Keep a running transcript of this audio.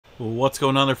What's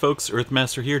going on there, folks?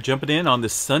 Earthmaster here, jumping in on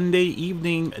this Sunday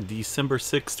evening, December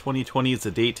 6, 2020 is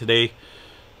the date today.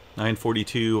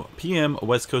 9:42 p.m.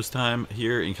 West Coast time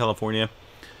here in California.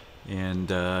 And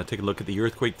take a look at the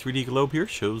earthquake 3D globe here.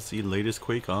 Shows the latest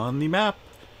quake on the map.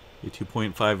 A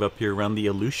 2.5 up here around the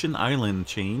Aleutian Island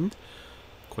chain.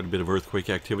 Quite a bit of earthquake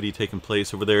activity taking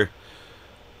place over there.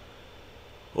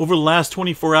 Over the last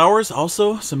 24 hours,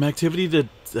 also some activity to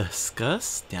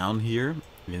discuss down here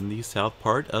in the south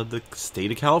part of the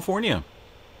state of California.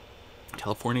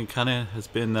 California kind of has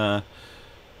been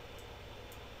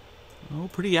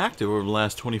pretty active over the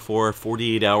last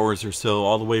 48 hours or so,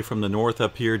 all the way from the north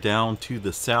up here down to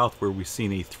the south, where we've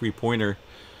seen a three-pointer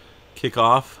kick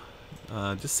off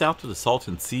just south of the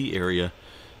Salton Sea area.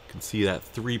 You can see that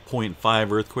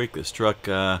 3.5 earthquake that struck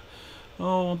about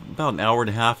an hour and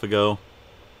a half ago.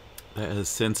 That has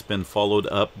since been followed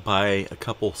up by a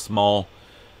couple small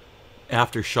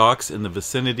aftershocks in the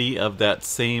vicinity of that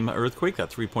same earthquake, that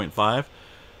 3.5.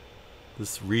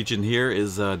 This region here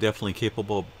is definitely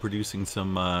capable of producing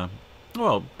some,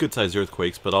 good-sized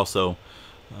earthquakes, but also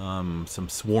some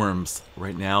swarms.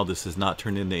 Right now, this has not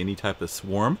turned into any type of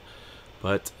swarm,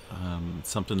 but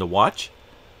something to watch.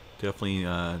 Definitely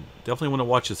want to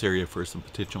watch this area for some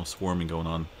potential swarming going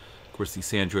on. Of course, the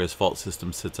San Andreas Fault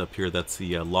system sits up here. That's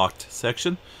the locked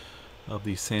section of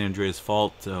the San Andreas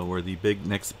Fault, where the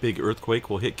next big earthquake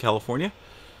will hit California.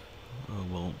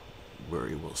 Where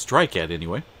it will strike at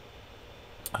anyway.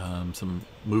 Some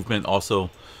movement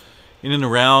also in and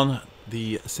around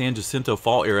the San Jacinto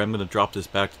Fault area. I'm going to drop this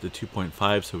back to the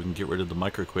 2.5 so we can get rid of the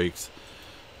microquakes.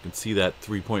 You can see that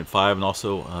 3.5 and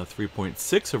also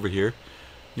 3.6 over here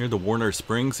near the Warner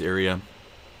Springs area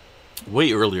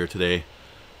way earlier today.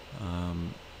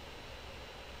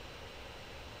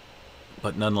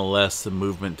 But nonetheless, some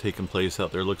movement taking place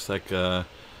out there. Looks like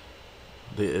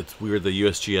it's weird the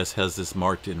USGS has this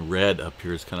marked in red up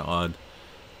here. It's kind of odd.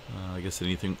 I guess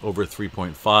anything over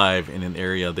 3.5 in an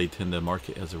area, they tend to mark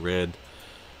it as a red.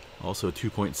 Also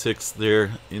 2.6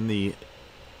 there in the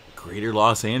greater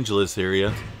Los Angeles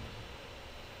area.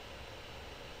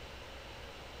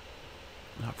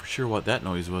 Not for sure what that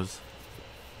noise was.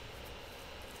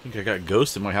 I think I got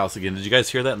ghosts in my house again. Did you guys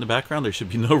hear that in the background? There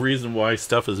should be no reason why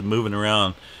stuff is moving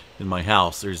around in my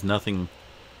house. There's nothing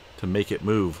to make it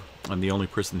move. I'm the only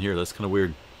person here. That's kind of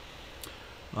weird.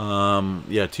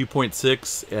 Yeah,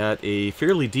 2.6 at a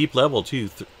fairly deep level too,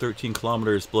 13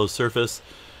 kilometers below surface.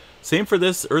 Same for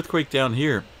this earthquake down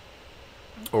here.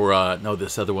 Or, no,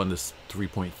 this other one, this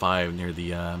 3.5 near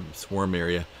the swarm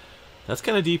area. That's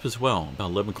kind of deep as well, about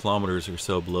 11 kilometers or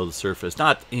so below the surface.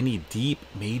 Not any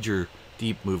major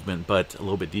deep movement, but a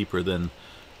little bit deeper than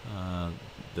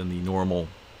the normal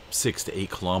 6 to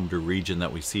 8 kilometer region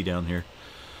that we see down here.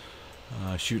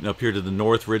 Shooting up here to the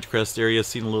north, Ridgecrest area,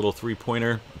 seen a little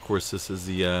three-pointer. Of course, this is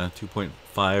the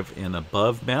 2.5 and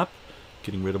above map,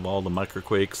 getting rid of all the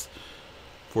microquakes.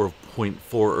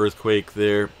 4.4 earthquake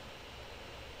there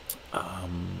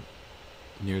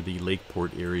near the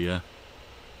Lakeport area.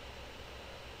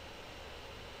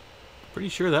 Pretty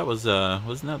sure that was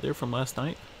wasn't that there from last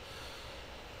night?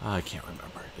 I can't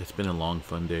remember. It's been a long,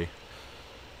 fun day.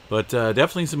 But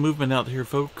definitely some movement out here,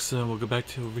 folks. We'll go back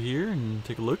to over here and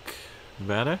take a look.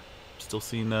 Nevada. Still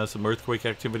seeing some earthquake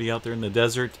activity out there in the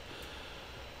desert.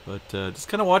 But just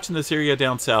kind of watching this area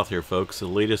down south here, folks. The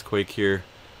latest quake here.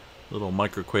 Little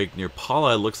microquake near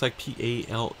Pala. It looks like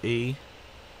P-A-L-A,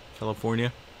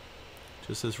 California.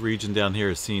 Just this region down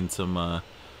here is seeing some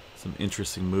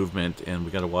interesting movement. And we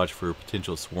got to watch for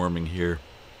potential swarming here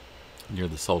near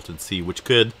the Salton Sea, which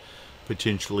could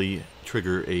potentially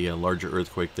trigger a larger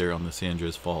earthquake there on the San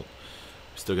Andreas Fault.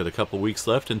 We still got a couple weeks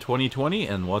left in 2020,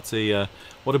 and what a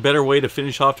better way to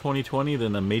finish off 2020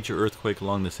 than a major earthquake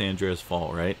along the San Andreas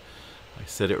Fault, right? I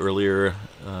said it earlier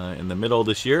in the middle of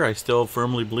this year. I still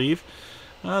firmly believe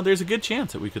there's a good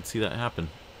chance that we could see that happen.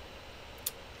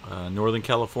 Northern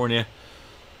California,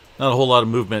 not a whole lot of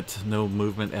movement. No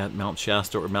movement at Mount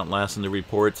Shasta or Mount Lassen to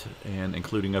report, and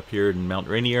including up here in Mount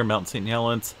Rainier, Mount St.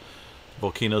 Helens.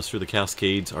 Volcanoes through the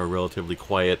Cascades are relatively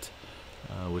quiet,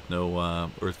 with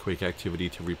no earthquake activity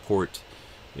to report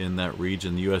in that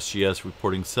region. The USGS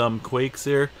reporting some quakes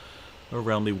there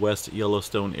around the West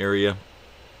Yellowstone area,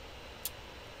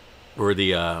 or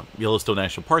the Yellowstone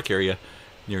National Park area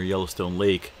near Yellowstone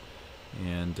Lake,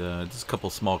 and just a couple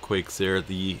small quakes there.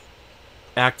 The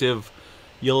active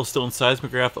Yellowstone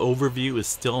seismograph overview is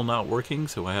still not working,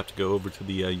 so I have to go over to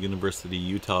the University of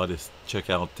Utah to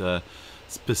check out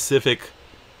specific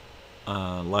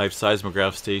live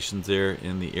seismograph stations there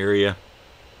in the area.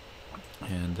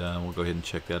 And we'll go ahead and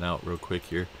check that out real quick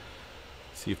here.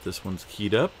 See if this one's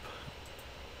keyed up.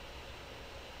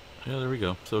 Yeah, there we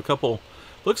go. So a couple,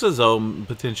 looks as though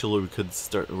potentially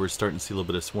we're starting to see a little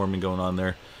bit of swarming going on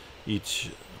there. Each,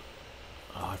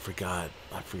 oh, I forgot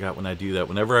when I do that.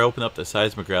 Whenever I open up the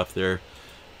seismograph there,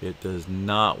 it does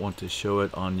not want to show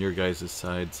it on your guys'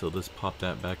 side. So let's pop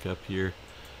that back up here,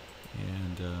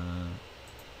 and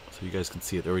so you guys can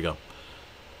see it. There we go.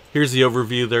 Here's the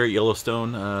overview there at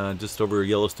Yellowstone, just over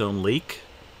Yellowstone Lake.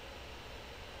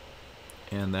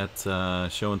 And that's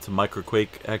showing some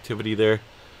microquake activity there.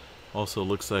 Also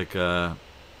looks like, wow,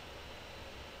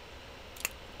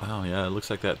 yeah, it looks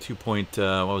like that 2.5,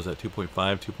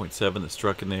 2.7 that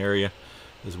struck in the area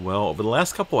as well. Over the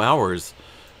last couple hours,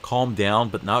 calmed down,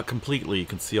 but not completely. You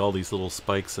can see all these little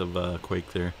spikes of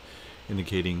quake there,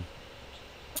 indicating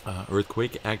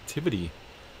earthquake activity.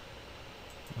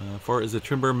 As far as the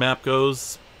Trimber map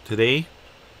goes today,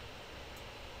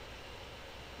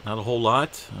 not a whole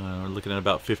lot. We're looking at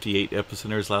about 58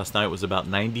 epicenters. Last night was about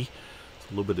 90. It's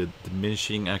a little bit of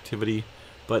diminishing activity,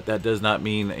 but that does not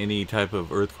mean any type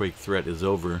of earthquake threat is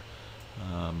over.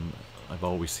 I've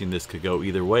always seen this could go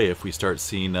either way. If we start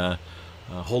seeing a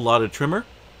whole lot of tremor,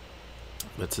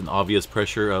 that's an obvious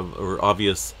pressure of, or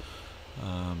obvious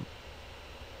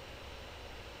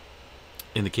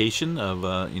indication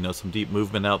of you know, some deep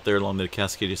movement out there along the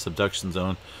Cascadia subduction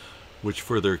zone, which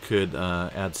further could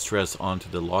add stress onto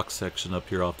the lock section up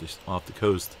here off the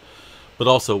coast. But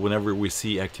also, whenever we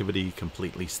see activity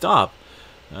completely stop,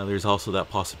 there's also that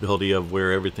possibility of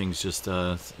where everything's just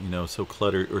you know, so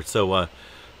cluttered or so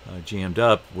jammed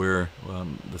up, where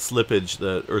the slippage,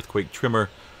 the earthquake tremor,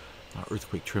 not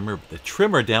earthquake tremor, but the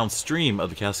tremor downstream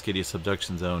of the Cascadia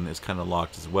subduction zone is kind of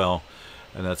locked as well.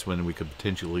 And that's when we could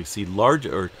potentially see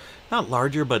larger, or not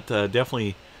larger, but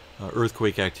definitely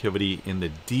earthquake activity in the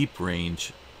deep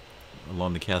range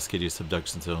along the Cascadia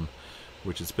subduction zone,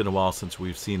 which it's been a while since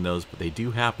we've seen those, but they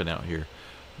do happen out here.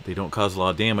 They don't cause a lot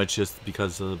of damage just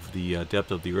because of the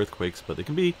depth of the earthquakes, but they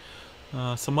can be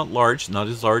somewhat large, not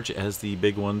as large as the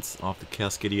big ones off the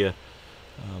Cascadia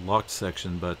locked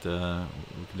section, but we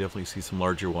can definitely see some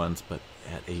larger ones, but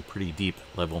at a pretty deep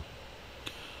level.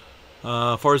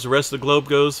 As far as the rest of the globe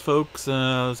goes, folks,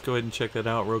 let's go ahead and check that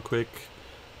out real quick.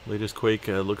 Latest quake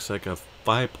looks like a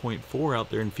 5.4 out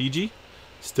there in Fiji.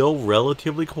 Still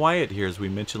relatively quiet here, as we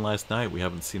mentioned last night. We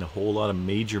haven't seen a whole lot of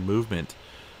major movement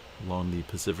along the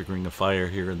Pacific Ring of Fire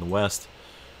here in the west.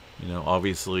 You know,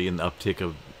 obviously an uptick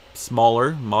of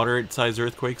smaller, moderate-sized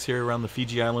earthquakes here around the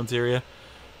Fiji Islands area.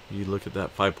 You look at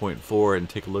that 5.4 and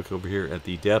take a look over here at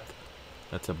the depth.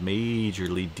 That's a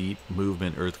majorly deep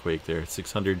movement earthquake there.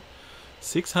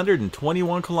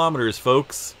 621 kilometers,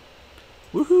 folks.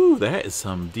 Woohoo! That is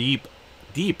some deep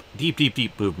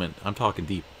movement. I'm talking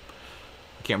deep.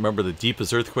 I can't remember the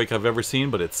deepest earthquake I've ever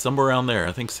seen, but it's somewhere around there.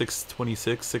 I think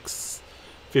 626,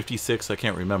 656, I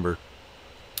can't remember.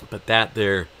 But that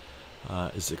there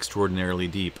is extraordinarily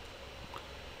deep.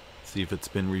 See if it's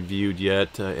been reviewed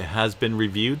yet. It has been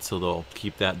reviewed, so they'll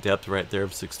keep that depth right there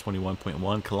of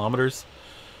 621.1 kilometers.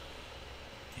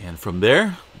 And from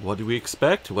there, what do we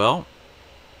expect? Well,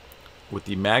 with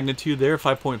the magnitude there,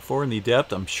 5.4 in the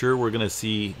depth, I'm sure we're going to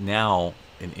see now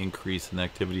an increase in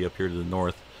activity up here to the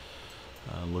north.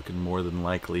 Looking more than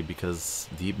likely, because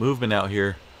deep movement out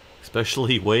here,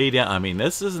 especially way down. I mean,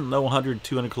 this isn't no 100,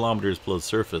 200 kilometers below the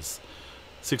surface.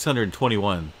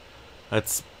 621.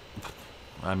 That's,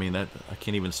 I mean, that, I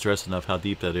can't even stress enough how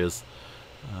deep that is.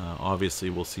 Obviously,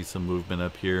 we'll see some movement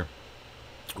up here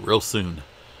real soon,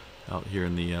 out here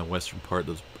in the western part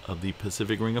of the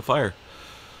Pacific Ring of Fire.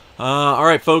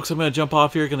 Alright, folks, I'm going to jump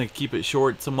off here. Going to keep it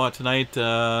short somewhat tonight.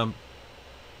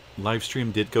 Live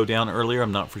stream did go down earlier.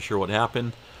 I'm not for sure what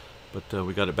happened, but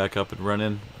we got it back up and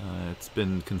running. It's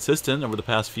been consistent over the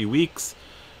past few weeks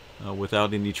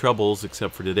without any troubles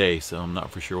except for today, so I'm not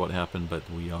for sure what happened, but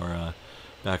we are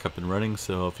back up and running.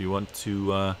 So if you want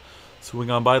to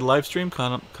swing on by the live stream,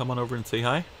 come on over and say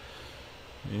hi.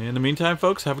 In the meantime,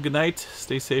 folks, have a good night.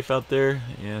 Stay safe out there,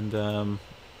 and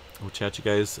we'll chat you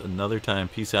guys another time.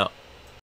 Peace out.